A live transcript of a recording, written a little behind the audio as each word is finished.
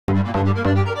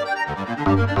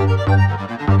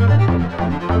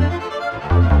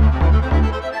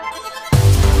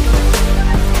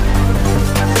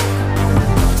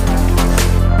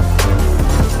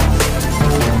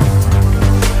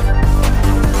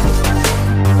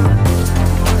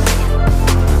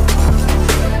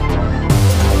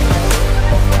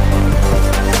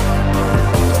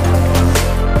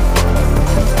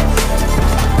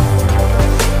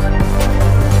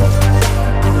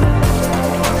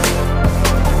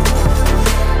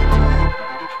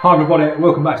Hi everybody,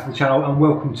 welcome back to the channel and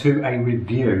welcome to a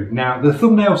review. Now the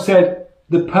thumbnail said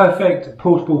the perfect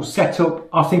portable setup.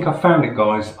 I think I found it,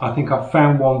 guys. I think I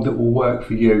found one that will work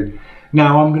for you.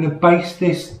 Now I'm going to base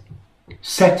this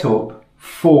setup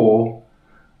for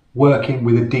working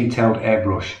with a detailed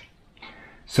airbrush.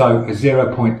 So a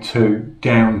 0.2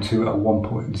 down to a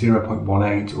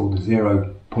 0.18 or the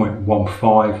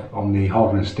 0.15 on the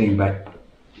Harder and Steam bed.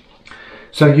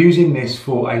 So using this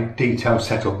for a detailed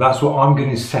setup, that's what I'm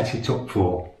going to set it up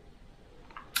for.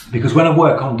 Because when I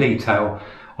work on detail,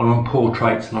 on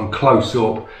portraits and on close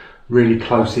up, really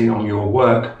close in on your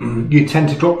work, you tend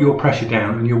to drop your pressure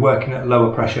down and you're working at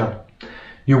lower pressure.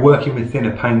 You're working with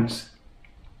thinner paints.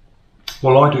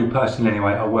 Well, I do personally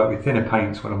anyway, I work with thinner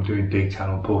paints when I'm doing detail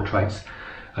on portraits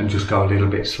and just go a little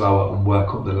bit slower and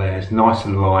work up the layers nice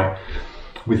and light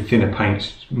with thinner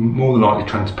paints, more than likely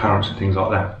transparent and things like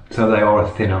that. So they are a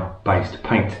thinner based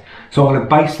paint. So I'm going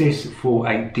to base this for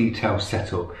a detailed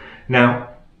setup. Now,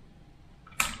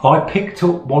 I picked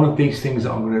up one of these things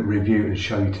that I'm going to review and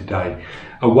show you today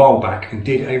a while back and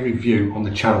did a review on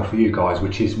the channel for you guys,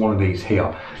 which is one of these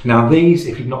here. Now these,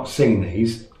 if you've not seen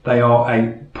these, they are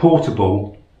a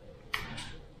portable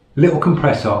little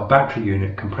compressor, battery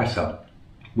unit compressor,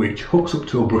 which hooks up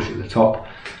to a brush at the top.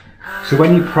 So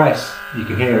when you press, you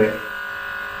can hear it,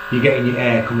 you're getting your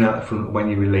air coming out the front when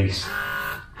you release.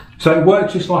 So it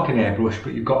works just like an airbrush,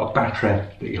 but you've got a battery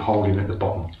that you're holding at the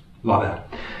bottom, like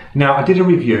that. Now I did a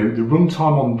review, the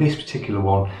runtime on this particular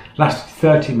one lasted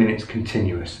 30 minutes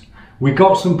continuous. We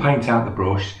got some paint out the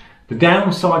brush. The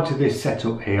downside to this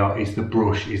setup here is the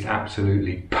brush is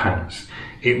absolutely pants.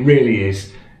 It really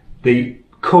is. The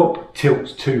cup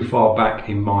tilts too far back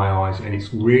in my eyes and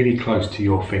it's really close to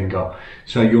your finger.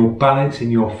 So you're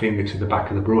balancing your finger to the back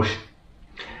of the brush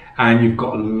and you've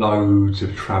got loads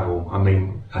of travel. I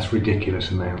mean, that's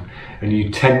ridiculous amount. And you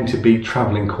tend to be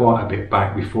traveling quite a bit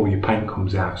back before your paint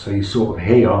comes out. So you're sort of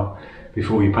here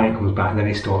before your paint comes back and then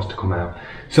it starts to come out.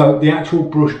 So the actual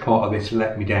brush part of this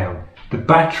let me down. The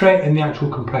battery and the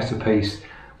actual compressor piece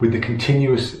with the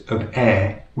continuous of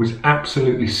air was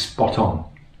absolutely spot on.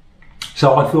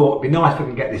 So I thought it'd be nice if I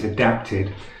could get this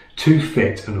adapted to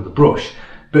fit another brush,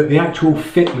 but the actual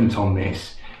fitment on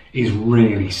this is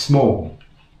really small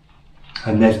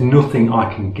and there's nothing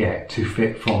I can get to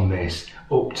fit from this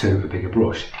up to a bigger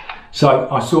brush. So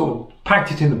I sort of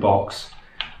packed it in the box.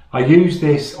 I use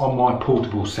this on my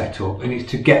portable setup and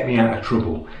it's to get me out of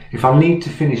trouble. If I need to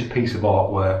finish a piece of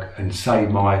artwork and say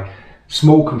my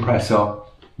small compressor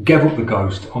gave up the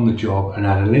ghost on the job and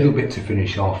had a little bit to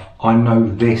finish off, I know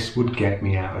this would get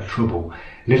me out of trouble.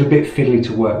 A little bit fiddly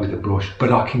to work with a brush,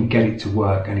 but I can get it to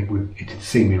work and it'd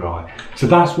see me right. So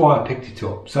that's why I picked it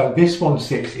up. So this one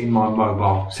sits in my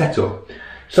mobile setup.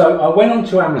 So I went on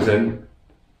to Amazon,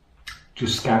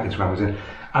 just scouting through Amazon,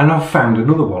 and I found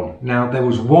another one. Now there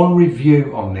was one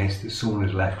review on this that someone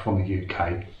had left from the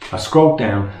UK. I scrolled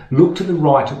down, looked at the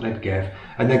write-up they'd gave,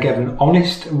 and they gave an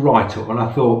honest write-up, and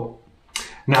I thought,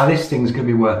 now this thing's going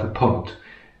to be worth a punt.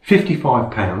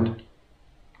 £55.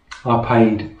 I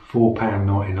paid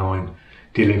 £4.99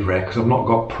 delivery because I've not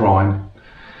got Prime,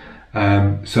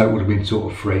 so it would have been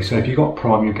sort of free. So if you got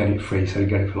Prime, you get it free, so you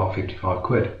get it for like 55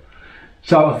 quid.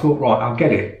 So I thought, right, I'll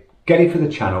get it for the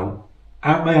channel,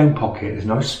 out my own pocket. There's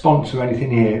no sponsor or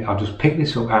anything here. I'll just pick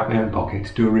this up out my own pocket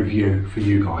to do a review for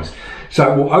you guys.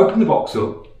 So we'll open the box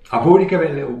up. I've already given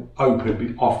it a little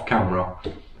open off camera,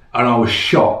 and I was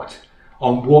shocked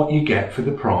on what you get for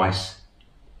the price.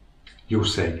 You'll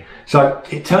see. So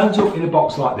it turns up in a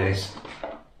box like this,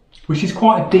 which is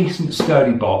quite a decent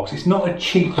sturdy box. It's not a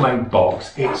cheap made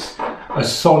box, it's a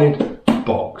solid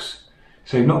box.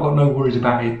 So you've not got no worries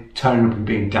about it turning up and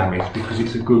being damaged because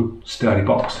it's a good sturdy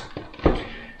box.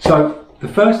 So the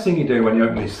first thing you do when you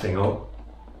open this thing up,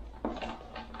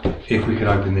 if we can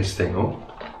open this thing up,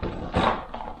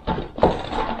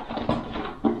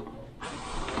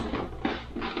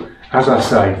 as I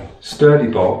say, sturdy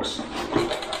box.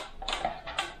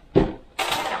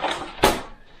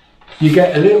 You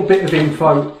get a little bit of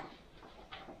info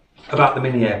about the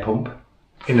mini air pump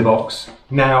in the box.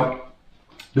 Now,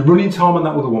 The running time on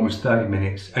that other one was 30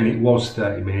 minutes, and it was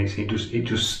 30 minutes. It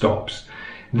just stops.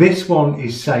 This one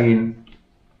is saying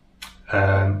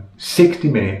 60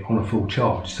 minutes on a full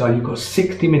charge, so you've got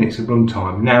 60 minutes of run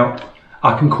time. Now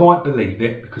I can quite believe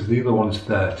it because the other one's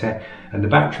 30, and the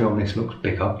battery on this looks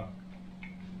bigger.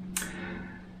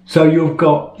 So you've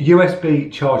got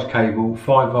USB charge cable,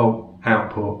 5 volt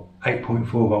output, 8.4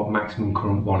 volt maximum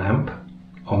current, 1 amp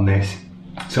on this.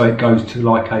 So it goes to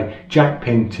like a jack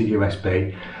pin to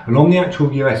USB, and on the actual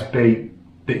USB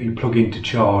that you plug in to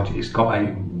charge, it's got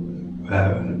a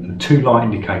 2 light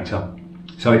indicator.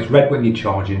 So it's red when you're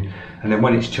charging, and then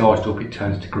when it's charged up it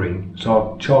turns to green.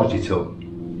 So I've charged it up.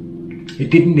 It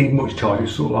didn't need much charge, it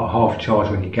was sort of like half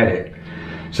charge when you get it.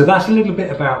 So that's a little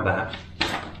bit about that.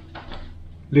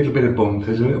 A little bit of bump,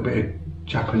 there's a little bit of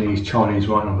Japanese, Chinese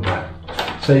writing on the back.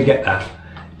 So you get that.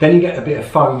 Then you get a bit of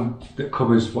foam that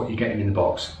covers what you're getting in the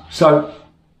box. So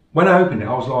when I opened it,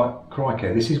 I was like,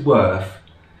 crikey, this is worth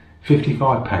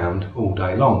 £55 all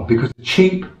day long, because the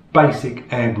cheap basic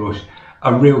airbrush,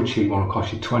 a real cheap one will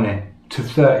cost you 20 to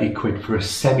 30 quid for a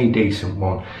semi-decent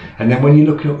one. And then when you're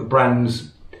looking up the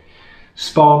brands,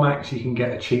 Sparmax, you can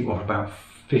get a cheap one for about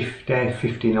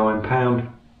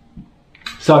 £59.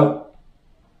 So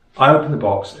I open the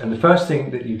box, and the first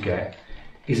thing that you get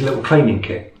is a little cleaning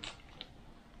kit.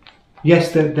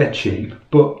 Yes, they're cheap,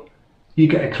 but you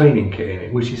get a cleaning kit in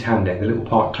it, which is handy. The little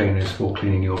pipe cleaner is for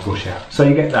cleaning your brush out. So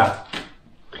you get that.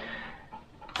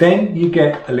 Then you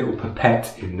get a little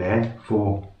pipette in there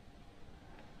for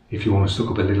if you want to suck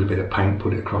up a little bit of paint,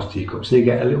 put it across to your cup. So you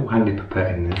get a little handy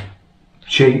pipette in there.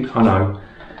 Cheap, I know.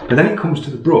 But then it comes to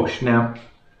the brush. Now,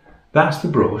 that's the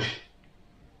brush,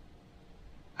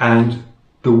 and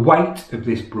the weight of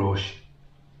this brush,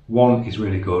 one, is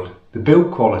really good. The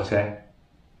build quality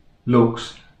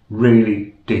looks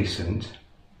really decent.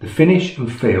 The finish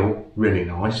and feel, really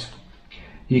nice.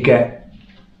 You get,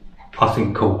 I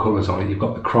think, cool colours on it. You've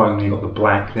got the chrome, you've got the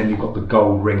black, then you've got the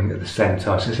gold ring at the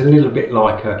centre. So it's a little bit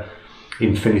like a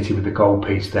Infinity with the gold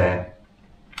piece there.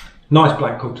 Nice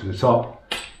black cup to the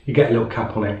top. You get a little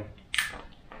cap on it.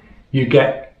 You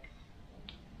get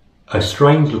a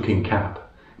strange looking cap,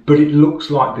 but it looks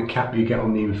like the cap you get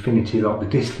on the Infinity, like the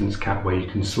distance cap where you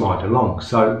can slide along.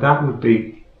 So that would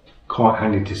be quite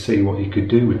handy to see what you could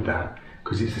do with that,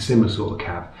 because it's a similar sort of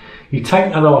cap. You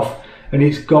take that off, and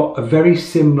it's got a very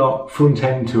similar front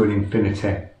end to an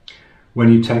Infinity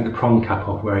when you take the prong cap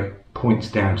off, where it points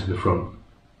down to the front.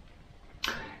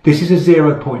 This is a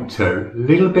 0.2,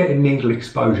 little bit of needle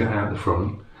exposure out the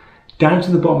front. Down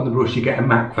to the bottom of the brush you get a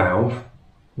MAC valve,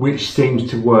 which seems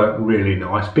to work really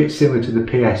nice. Bit similar to the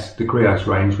PS, the Griot's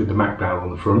range with the MAC valve on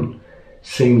the front.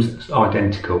 Seems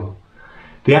identical.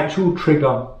 The actual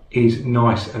trigger is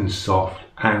nice and soft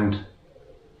and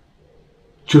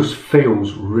just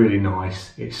feels really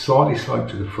nice. It's slightly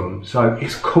sloped to the front, so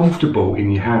it's comfortable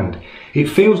in your hand. It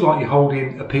feels like you're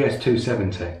holding a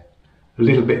PS270, a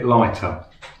little bit lighter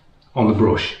on the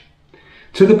brush.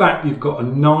 To the back you've got a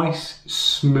nice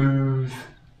smooth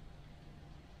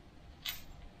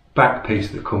back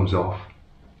piece that comes off.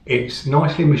 It's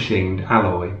nicely machined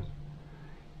alloy.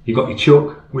 You've got your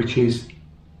chuck, which is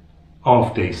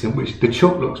half decent, which the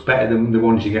chuck looks better than the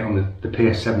ones you get on the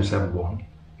PS771.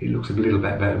 It looks a little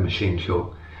bit better machine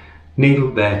chuck.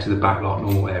 Needle there to the back like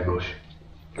normal airbrush.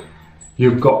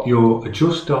 You've got your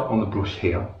adjuster on the brush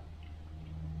here.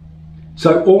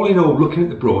 So all in all, looking at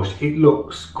the brush, it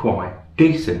looks quite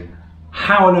decent.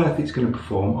 How on earth it's going to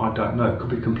perform, I don't know. It could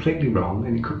be completely wrong,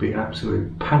 and it could be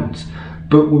absolute pants.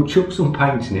 But we'll chuck some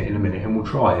paint in it in a minute and we'll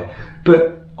try it.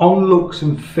 But on looks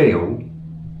and feel,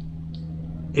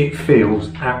 it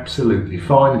feels absolutely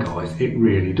fine, guys. It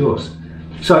really does.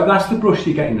 So that's the brush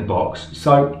you get in the box.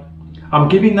 So I'm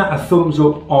giving that a thumbs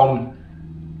up on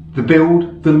the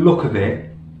build, the look of it,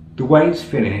 the way it's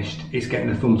finished. It's getting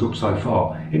a thumbs up so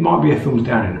far. It might be a thumbs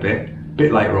down in a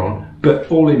bit later on, but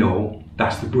all in all,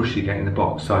 that's the brush you get in the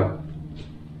box. So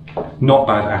not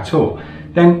bad at all.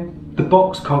 Then the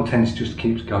box contents just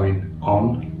keeps going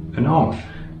on and on.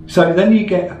 So then you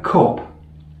get a cup,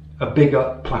 a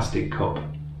bigger plastic cup.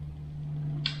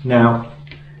 Now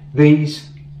these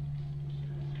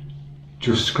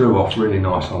just screw off really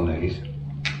nice on these.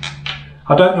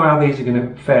 I don't know how these are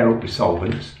going to fare up with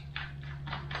solvents,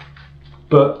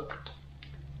 but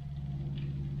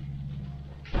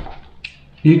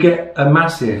you get a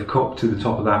massive cup to the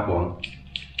top of that one.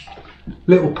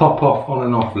 Little pop off on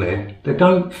and off lid. They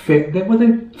don't fit, well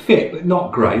they fit but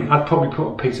not great. I'd probably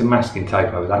put a piece of masking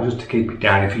tape over that just to keep it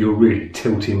down. If you're really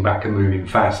tilting back and moving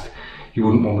fast, you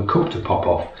wouldn't want the cup to pop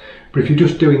off. But if you're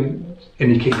just doing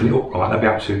and you're keeping it upright, that'd be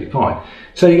absolutely fine.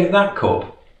 So you get that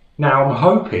cup. Now I'm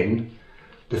hoping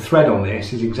the thread on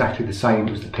this is exactly the same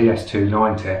as the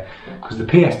PS290, because the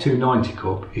PS290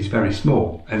 cup is very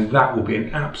small, and that will be an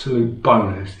absolute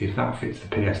bonus if that fits the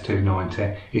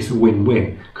PS290. It's a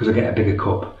win-win, because I get a bigger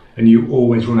cup, and you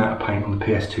always run out of paint on the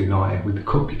PS290 with the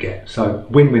cup you get, so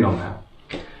win-win on that.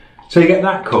 So you get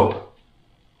that cup.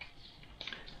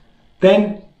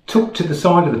 Then tucked to the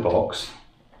side of the box,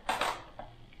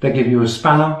 they give you a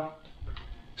spanner.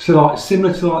 So like,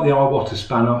 similar to like the Iwata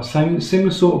spanner,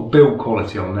 similar sort of build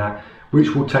quality on that,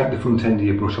 which will take the front end of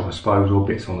your brush off, I suppose, or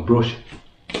bits on the brush,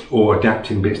 or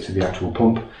adapting bits to the actual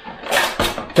pump.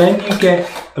 Then you get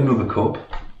another cup,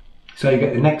 so you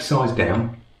get the next size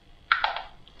down.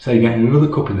 So you get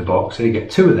another cup in the box, so you get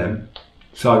 2 of them.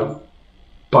 So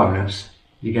bonus,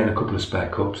 you get a couple of spare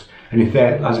cups. And if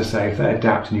they're, as I say, if they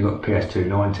adapt and you've got the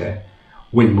PS290,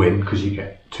 win-win, because you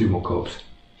get 2 more cups.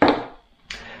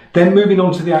 Then moving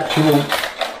on to the actual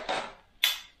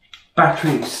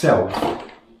battery itself,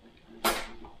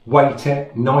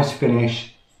 weighted, nice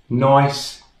finish,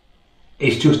 nice,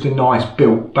 it's just a nice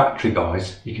built battery,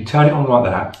 guys. You can turn it on like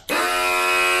that,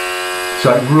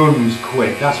 so it runs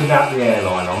quick. That's without the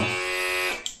airline on.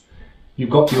 You've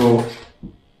got your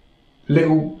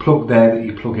little plug there that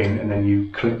you plug in, and then you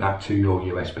clip that to your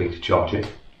USB to charge it.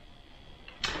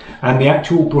 And the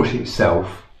actual brush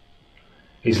itself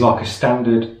is like a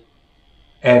standard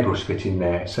airbrush fit in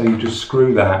there, so you just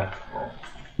screw that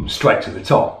straight to the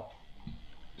top.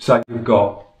 So you've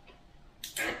got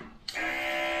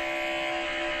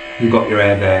your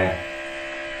air there,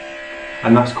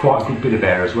 and that's quite a good bit of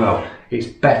air as well. It's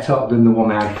better than the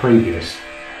one I had previous,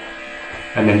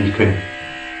 and then you can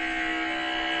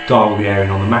dial the air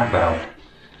in on the Mac valve.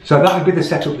 So that would be the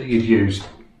setup that you'd use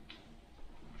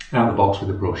out of the box with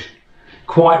a brush.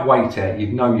 Quite weighty,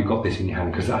 you'd know you've got this in your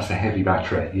hand, because that's a heavy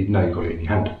battery, you'd know you've got it in your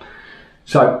hand.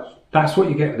 So that's what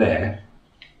you get there.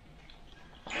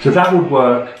 So that would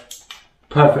work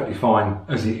perfectly fine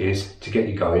as it is to get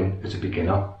you going as a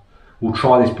beginner. We'll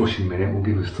try this brush in a minute, we'll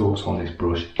give us thoughts on this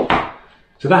brush.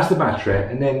 So that's the battery,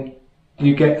 and then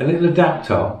you get a little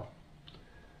adapter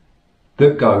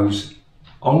that goes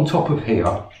on top of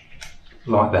here,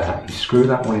 like that. You screw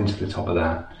that one into the top of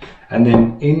that. And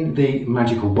then in the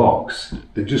magical box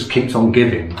that just keeps on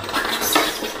giving,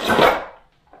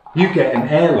 you get an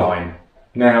airline.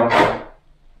 Now,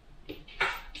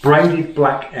 braided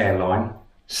black airline,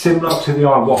 similar to the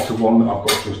Iwata one that I've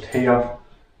got just here,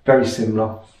 very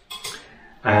similar.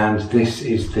 And this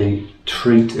is the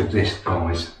treat of this,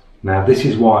 guys. Now, this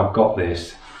is why I've got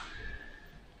this.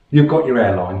 You've got your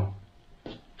airline.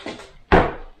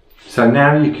 So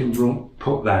now you can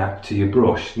put that to your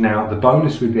brush. Now the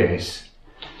bonus with this,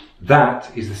 that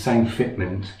is the same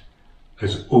fitment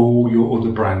as all your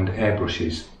other brand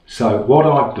airbrushes. So what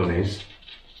I've done is,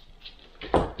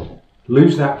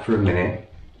 lose that for a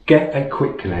minute, get a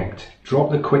quick connect,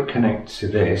 drop the quick connect to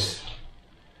this.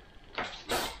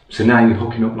 So now you're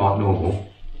hooking up like normal.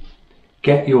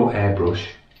 Get your airbrush.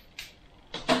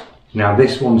 Now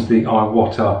this one's the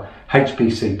Iwata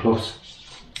HPC Plus.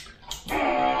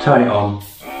 Turn it on,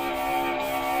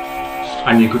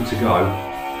 and you're good to go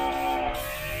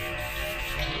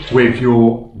with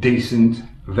your decent,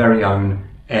 very own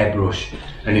airbrush.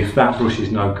 And if that brush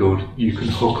is no good, you can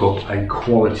hook up a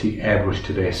quality airbrush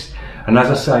to this. And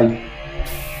as I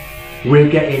say, we're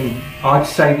getting, I'd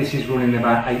say this is running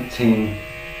about 18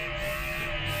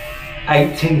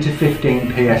 to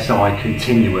 15 PSI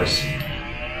continuous,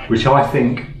 which I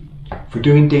think for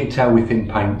doing detail within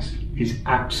paints is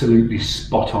absolutely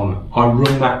spot on. I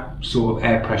run that sort of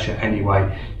air pressure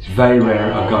anyway. It's very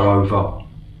rare I go over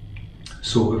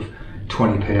sort of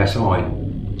 20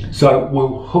 PSI. So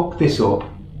we'll hook this up.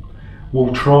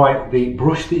 We'll try the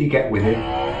brush that you get with it.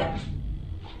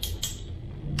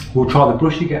 We'll try the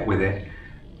brush you get with it.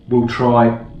 We'll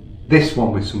try this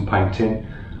one with some painting.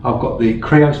 I've got the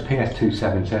Creos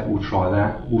PS270, we'll try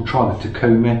that. We'll try the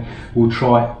Takumi. We'll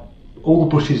try all the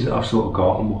brushes that I've sort of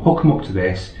got, and we'll hook them up to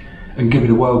this and give it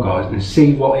a whirl, guys, and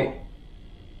see what it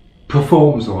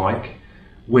performs like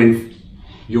with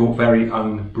your very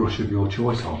own brush of your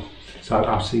choice on. So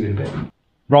I'll see you in a bit.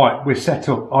 Right, we're set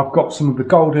up. I've got some of the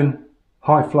golden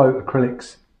high flow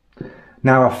acrylics.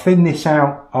 Now I've thinned this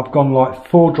out. I've gone like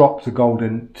 4 drops of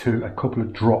golden to a couple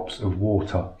of drops of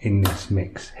water in this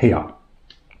mix here.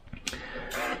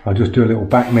 I'll just do a little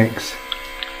back mix.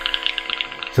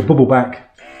 It's a bubble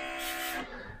back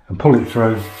and pull it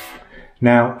through.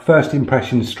 Now, first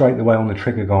impressions straight away on the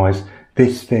trigger, guys.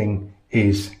 This thing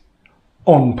is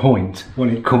on point when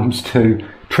it comes to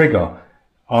trigger.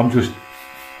 I'm just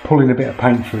pulling a bit of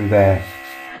paint through there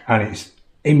and it's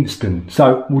instant.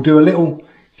 So we'll do a little,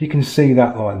 if you can see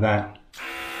that like that,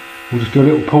 we'll just do a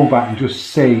little pull back and just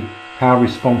see how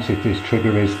responsive this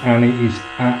trigger is, and it is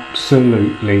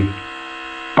absolutely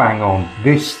bang on.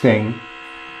 This thing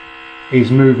is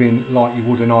moving like you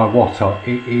would an Iwata.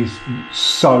 It is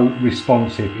so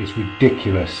responsive, it's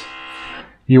ridiculous.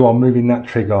 You are moving that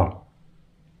trigger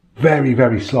very,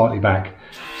 very slightly back.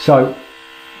 So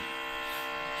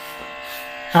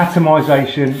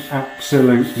atomization,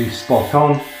 absolutely spot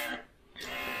on.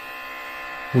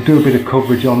 We'll do a bit of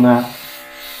coverage on that.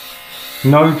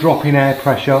 No drop in air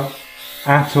pressure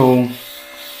at all.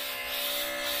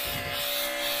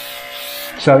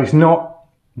 So it's not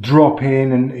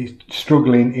dropping and it's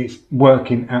struggling, it's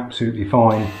working absolutely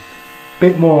fine.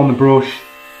 Bit more on the brush,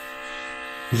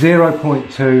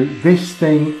 0.2. This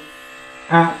thing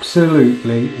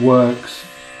absolutely works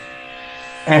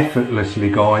effortlessly,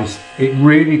 guys. It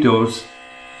really does.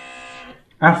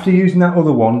 After using that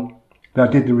other one that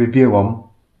I did the review on,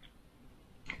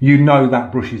 you know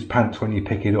that brush is pants when you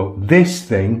pick it up. This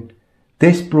thing,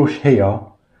 this brush here,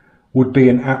 would be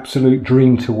an absolute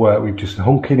dream to work with, just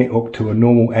hunking it up to a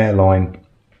normal airline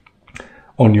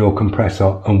on your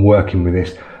compressor and working with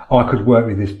this. I could work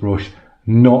with this brush,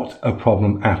 not a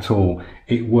problem at all.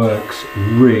 It works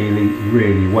really,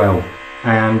 really well.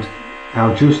 And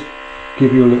I'll just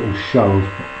give you a little show.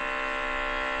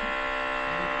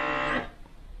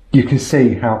 You can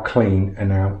see how clean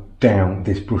and how down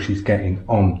this brush is getting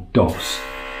on dots.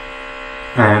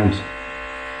 And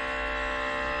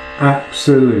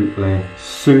absolutely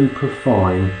super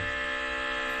fine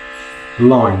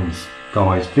lines,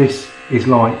 guys. This is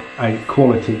like a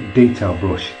quality detail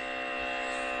brush,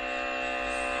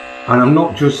 and I'm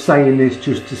not just saying this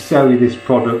just to sell you this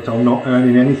product. I'm not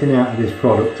earning anything out of this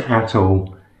product at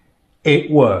all.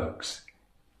 It works,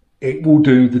 it will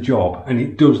do the job, and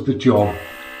it does the job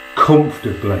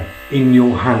comfortably in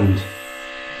your hand.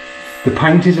 The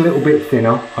paint is a little bit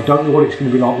thinner. I don't know what it's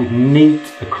going to be like with neat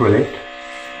acrylic,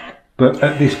 but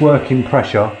at this working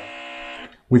pressure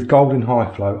with golden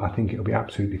high flow, I think it'll be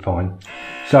absolutely fine.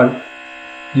 So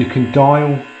you can dial,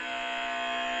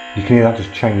 you can hear that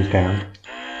just change down.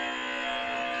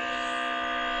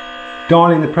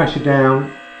 Dialing the pressure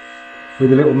down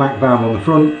with a little Mac valve on the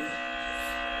front,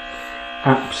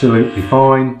 absolutely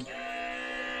fine.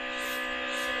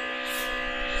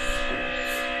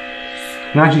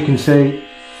 And as you can see,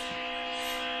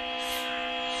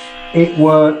 it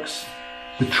works.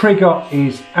 The trigger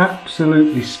is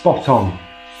absolutely spot on.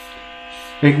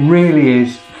 It really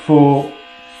is. For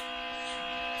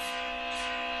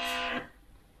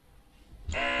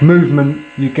movement,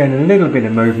 you get a little bit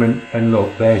of movement, and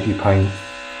look, there's your paint.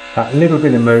 That little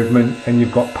bit of movement and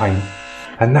you've got paint.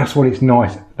 And that's what it's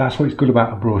nice. That's what it's good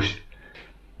about a brush.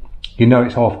 You know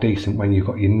it's half decent when you've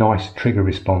got your nice trigger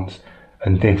response,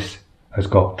 and this has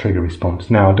got trigger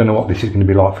response. Now, I don't know what this is going to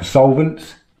be like for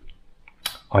solvents.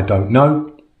 I don't know.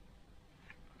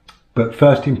 But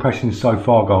first impressions so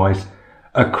far, guys,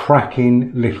 a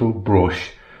cracking little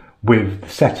brush with the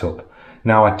setup.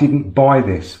 Now, I didn't buy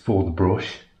this for the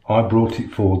brush. I brought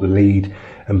it for the lead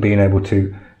and being able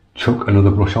to chuck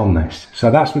another brush on this. So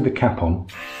that's with the cap on.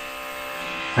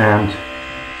 And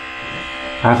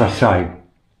as I say,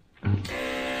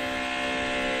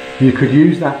 you could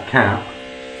use that cap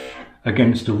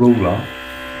against a ruler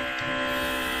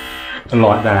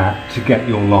like that to get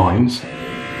your lines.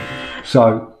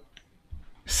 So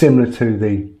similar to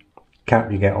the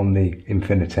cap you get on the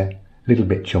Infinity, a little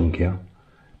bit chunkier,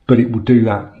 but it will do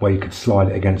that where you could slide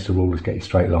it against the ruler to get your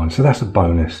straight line. So that's a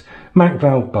bonus. Mac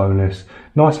valve bonus,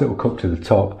 nice little cup to the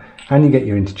top, and you get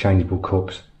your interchangeable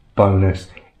cups bonus.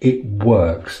 It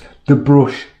works. The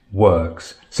brush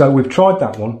works. So we've tried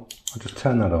that one. I'll just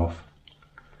turn that off.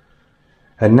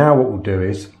 And now what we'll do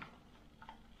is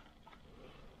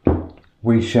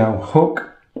we shall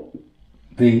hook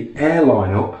the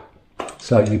airline up.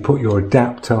 So you put your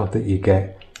adapter that you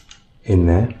get in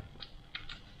there,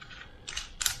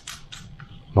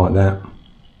 like that.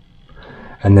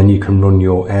 And then you can run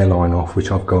your airline off,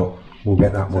 which I've got. We'll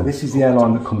get that one. So this is the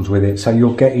airline that comes with it. So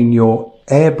you're getting your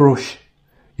airbrush,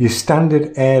 your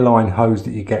standard airline hose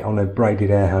that you get on a braided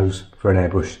air hose for an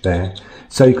airbrush there.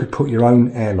 So you could put your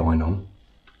own airline on.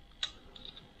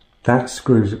 That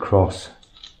screws across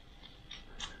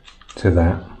to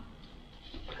that.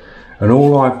 And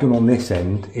all I've done on this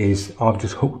end is I've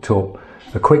just hooked up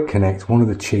a quick connect, one of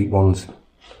the cheap ones.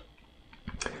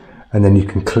 And then you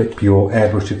can clip your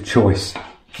airbrush of choice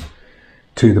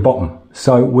to the bottom.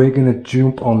 So we're going to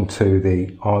jump onto the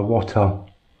Iwata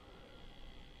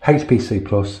HPC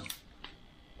Plus.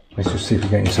 Let's just see if we're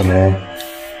getting some air.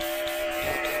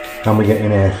 And we're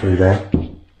getting air through there.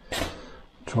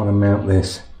 Trying to mount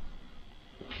this.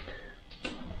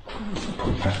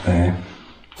 there.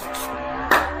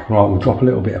 Right, we'll drop a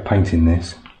little bit of paint in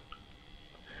this.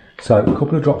 So a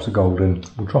couple of drops of golden,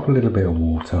 we'll drop a little bit of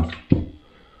water.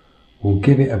 We'll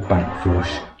give it a back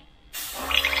flush.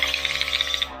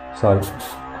 So,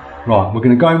 right, we're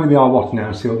going to go in with the eye water now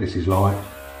and see what this is like.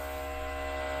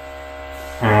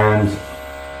 And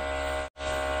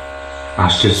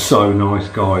that's just so nice,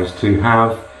 guys, to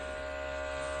have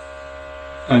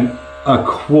a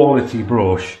quality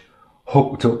brush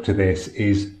hooked up to this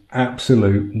is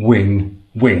absolute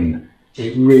win-win.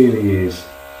 It really is.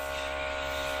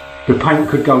 The paint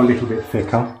could go a little bit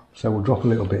thicker, so we'll drop a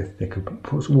little bit thicker,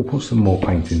 but we'll put some more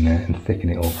paint in there and thicken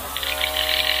it up.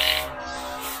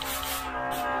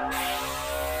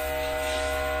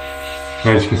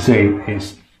 As you can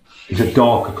see, it's a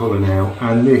darker colour now,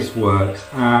 and this works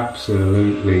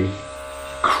absolutely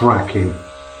cracking.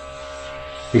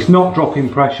 It's not dropping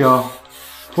pressure,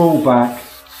 full back.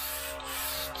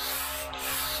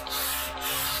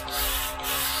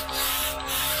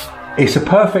 It's a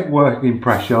perfect working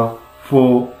pressure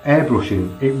for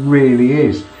airbrushing, it really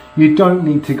is. You don't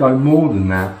need to go more than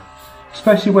that,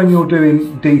 especially when you're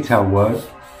doing detail work.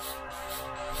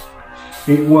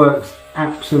 It works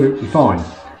absolutely fine.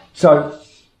 So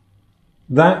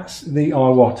that's the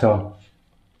Iwata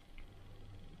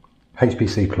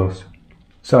HPC Plus.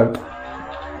 So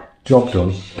job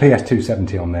done,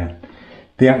 PS270 on there.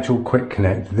 The actual quick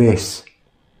connect, this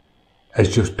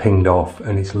has just pinged off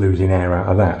and it's losing air out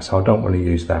of that, so I don't want to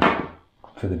use that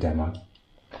for the demo.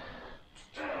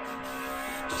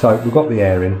 So we've got the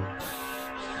air in.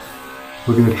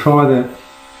 We're going to try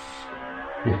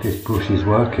if this brush is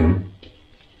working.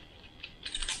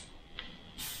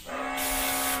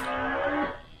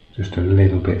 Just a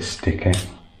little bit sticky.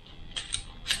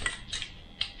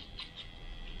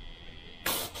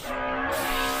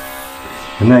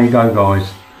 And there you go,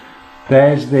 guys.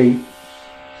 There's the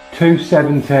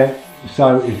 270.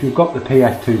 So if you've got the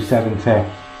PS270,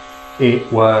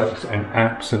 it works an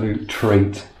absolute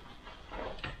treat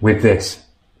with this.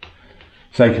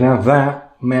 So you can have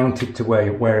that mounted to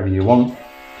wherever you want.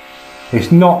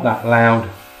 It's not that loud.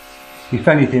 If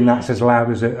anything, that's as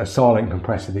loud as a silent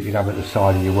compressor that you'd have at the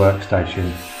side of your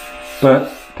workstation.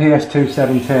 But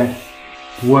PS270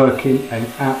 working an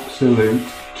absolute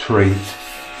treat.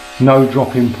 No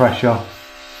drop in pressure.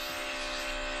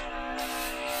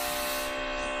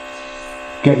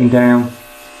 Getting down.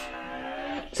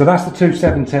 So that's the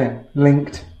 270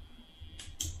 linked.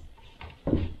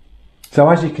 So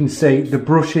as you can see, the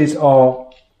brushes are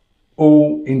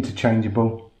all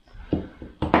interchangeable.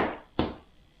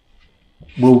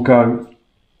 We'll go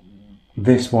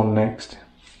this one next,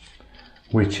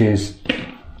 which is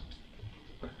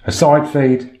a side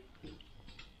feed.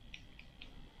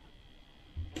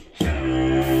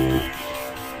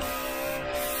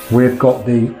 We've got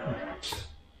the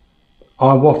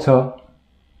Iwata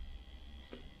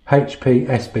HP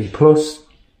SB Plus,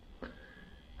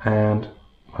 and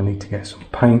I need to get some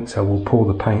paint, so we'll pour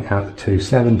the paint out the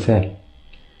 270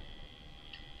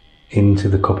 into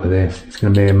the cup of this. It's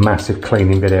going to be a massive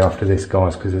cleaning video after this,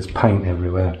 guys, because there's paint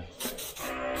everywhere.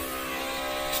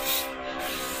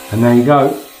 And there you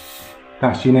go,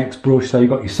 that's your next brush. So you've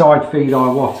got your side feed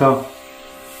Iwata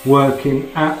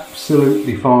working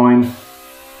absolutely fine,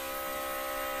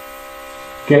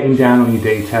 getting down on your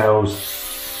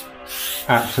details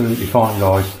absolutely fine,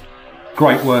 guys.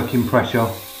 Great working pressure,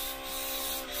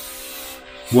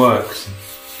 works.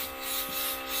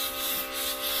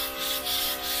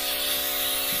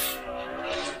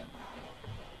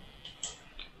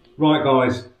 Right,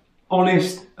 guys,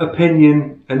 honest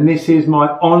opinion, and this is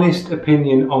my honest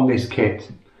opinion on this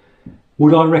kit.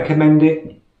 Would I recommend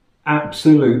it?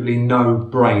 Absolutely no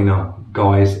brainer,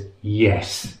 guys.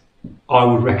 Yes, I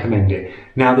would recommend it.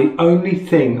 Now, the only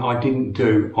thing I didn't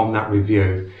do on that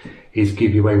review is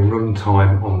give you a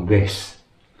runtime on this.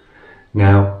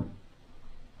 Now,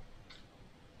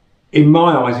 in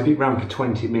my eyes, if it ran for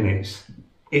 20 minutes,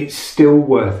 it's still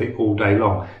worth it all day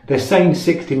long. They're saying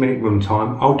 60-minute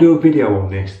runtime. I'll do a video on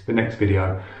this, the next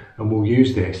video, and we'll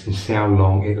use this and see how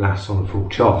long it lasts on a full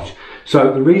charge.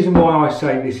 So the reason why I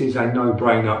say this is a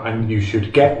no-brainer and you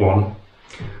should get one,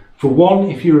 for one,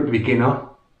 if you're a beginner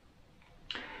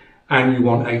and you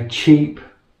want a cheap,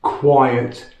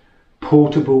 quiet,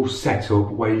 portable setup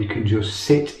where you can just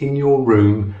sit in your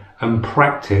room and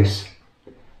practice,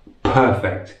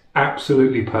 perfect,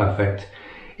 absolutely perfect.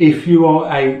 If you are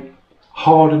a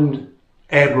hardened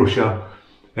airbrusher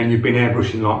and you've been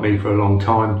airbrushing like me for a long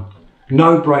time,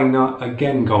 no brainer,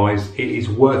 again guys, it is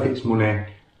worth its money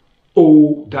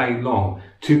all day long.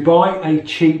 To buy a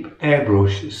cheap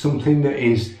airbrush, something that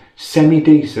is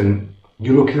semi-decent,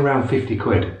 you're looking around 50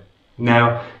 quid.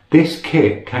 Now this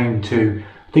kit came to,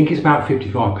 I think it's about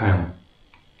 £55.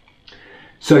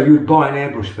 So you would buy an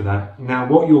airbrush for that. Now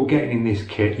what you're getting in this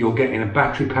kit, you're getting a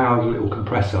battery powered little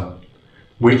compressor,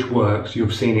 which works.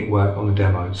 You've seen it work on the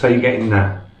demo. So you're getting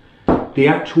that. The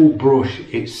actual brush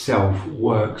itself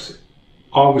works.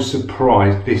 I was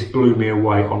surprised, this blew me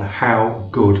away on how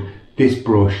good this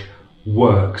brush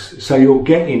works. So you're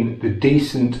getting the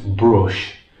decent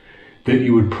brush that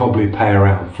you would probably pay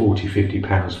around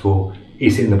 £40–50 for.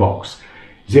 It's in the box.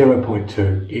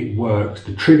 0.2, it works.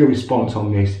 The trigger response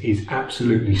on this is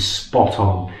absolutely spot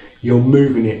on. You're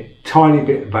moving it tiny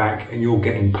bit back and you're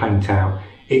getting paint out.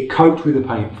 It coats with the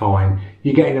paint fine.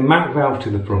 You're getting a matte valve to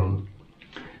the front.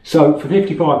 So for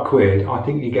 55 quid, I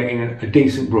think you're getting a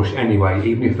decent brush anyway,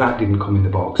 even if that didn't come in the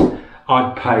box.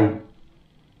 I'd pay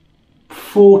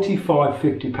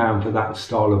 £45–50 for that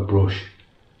style of brush.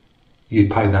 You'd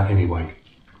pay that anyway.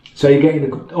 So you're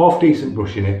getting a half decent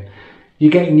brush in it. You're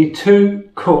getting your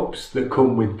 2 cups that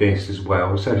come with this as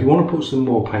well. So if you want to put some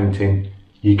more paint in,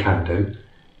 you can do.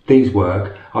 These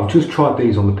work. I've just tried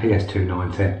these on the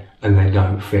PS290 and they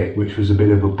don't fit, which was a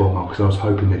bit of a bummer because I was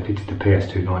hoping they fitted the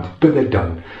PS290, but they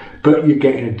don't. But you're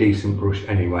getting a decent brush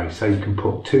anyway, so you can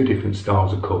put 2 different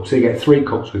styles of cups. So you get 3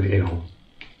 cups with it in all.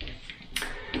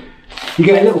 You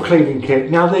get a little cleaning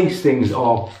kit. Now these things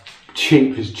are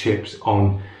cheap as chips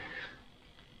on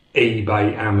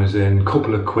eBay, Amazon,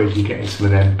 couple of quid, you're getting some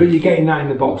of them, but you're getting that in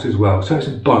the box as well. So it's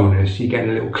a bonus, you're getting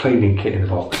a little cleaning kit in the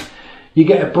box. You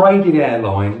get a braided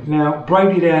airline. Now,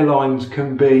 braided airlines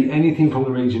can be anything from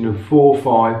the region of 4 or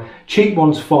 5. Cheap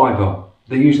ones, £5.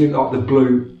 They're usually like the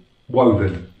blue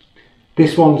woven.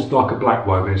 This one's like a black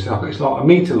woven. It's like a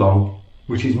metre long,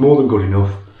 which is more than good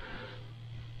enough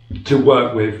to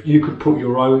work with. You could put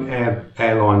your own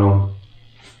airline on.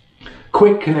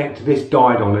 Quick connect, this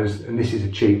died on us, and this is a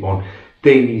cheap one.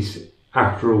 These,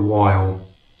 after a while,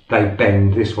 they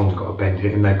bend. This one's got a bend in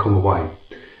it and they come away.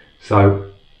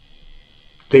 So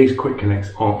these quick connects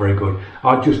aren't very good.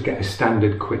 I'd just get a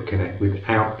standard quick connect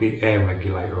without the air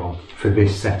regulator on for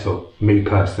this setup, me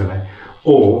personally.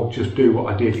 Or just do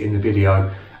what I did in the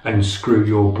video and screw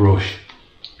your brush.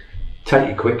 Take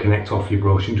your quick connect off your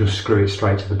brush and just screw it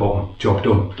straight to the bottom. Job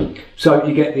done. So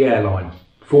you get the airline,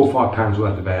 £4 or £5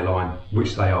 worth of airline,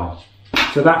 which they are.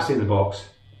 So that's in the box.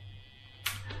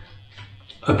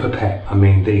 A pipette, I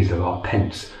mean these are like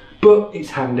pence, but it's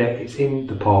handy, it's in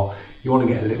the pot. You want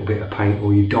to get a little bit of paint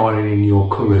or you're dialing in your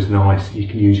colours nice, you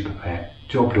can use your pipette.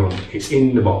 Job done, it's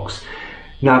in the box.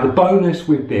 Now the bonus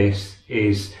with this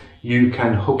is you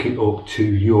can hook it up to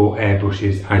your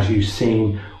airbrushes. As you've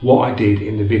seen what I did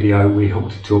in the video, we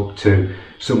hooked it up to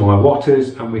some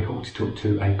Iwatas and we hooked it up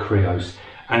to a Creos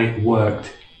and it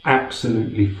worked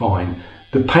absolutely fine.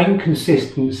 The paint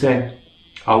consistency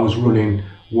I was running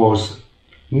was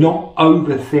not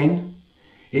over thin.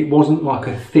 It wasn't like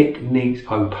a thick, neat,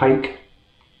 opaque.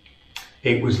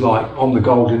 It was like on the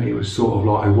golden, it was sort of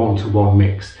like a 1-to-1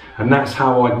 mix. And that's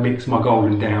how I'd mix my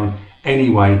golden down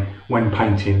anyway when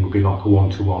painting, would be like a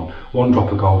 1-to-1. 1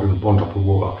 drop of golden, 1 drop of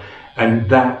water. And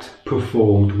that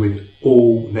performed with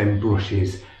all them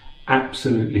brushes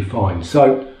absolutely fine.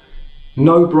 So,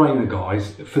 no brainer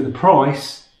guys, for the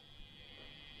price,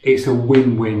 it's a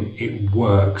win-win, it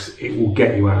works, it will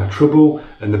get you out of trouble.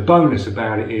 And the bonus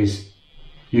about it is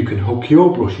you can hook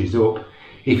your brushes up.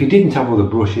 If you didn't have all the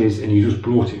brushes and you just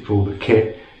brought it for the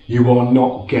kit, you are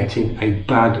not getting a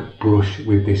bad brush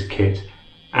with this kit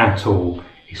at all.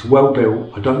 It's well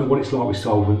built. I don't know what it's like with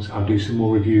solvents. I'll do some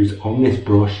more reviews on this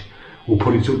brush. We'll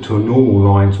put it up to a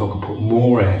normal line so I can put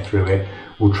more air through it.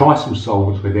 We'll try some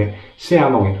solvents with it, see how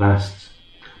long it lasts.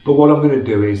 But what I'm going to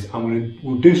do is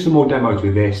we'll do some more demos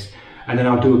with this and then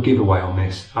I'll do a giveaway on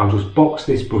this. I'll just box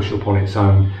this brush up on its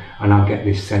own and I'll get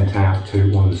this sent out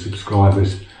to one of the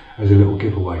subscribers as a little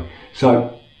giveaway.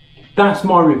 So that's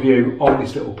my review on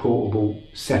this little portable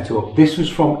setup. This was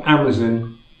from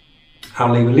Amazon.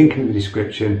 I'll leave a link in the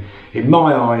description. In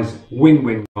my eyes,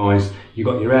 win-win guys. You've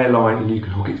got your airline and you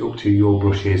can hook it up to your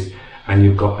brushes and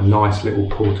you've got a nice little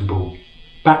portable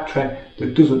battery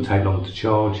that doesn't take long to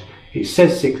charge. It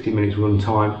says 60 minutes run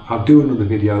time. I'll do another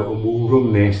video and we'll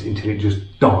run this until it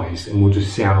just dies and we'll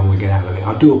just see how long we get out of it.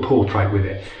 I'll do a portrait with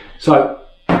it. So,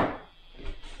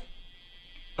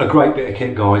 a great bit of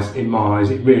kit guys, in my eyes,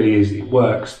 it really is, it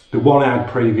works. The one I had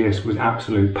previous was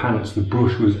absolute pants, the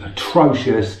brush was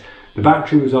atrocious, the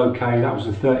battery was okay, that was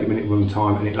a 30-minute run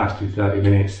time and it lasted 30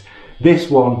 minutes. This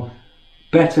one,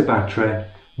 better battery,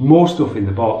 more stuff in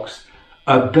the box,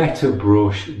 a better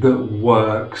brush that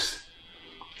works.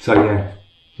 So yeah,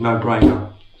 no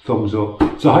brainer. thumbs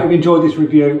up. So I hope you enjoyed this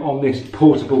review on this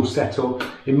portable setup.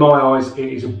 In my eyes,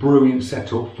 it is a brilliant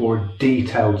setup for a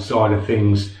detailed side of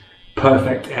things.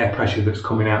 Perfect air pressure that's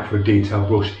coming out for a detailed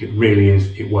brush. It really is,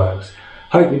 it works.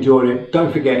 Hope you enjoyed it.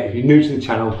 Don't forget, if you're new to the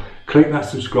channel, click that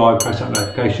subscribe, press that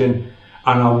notification,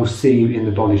 and I will see you in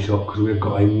the body shop because we've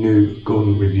got a new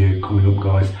gun review coming up,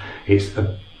 guys. It's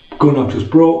a gun I've just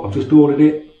brought, I've just ordered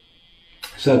it.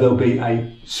 So there'll be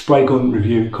a spray gun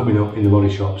review coming up in the body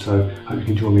shop. So hope you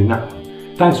can join me in that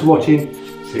one. Thanks for watching.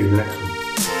 See you in the next one.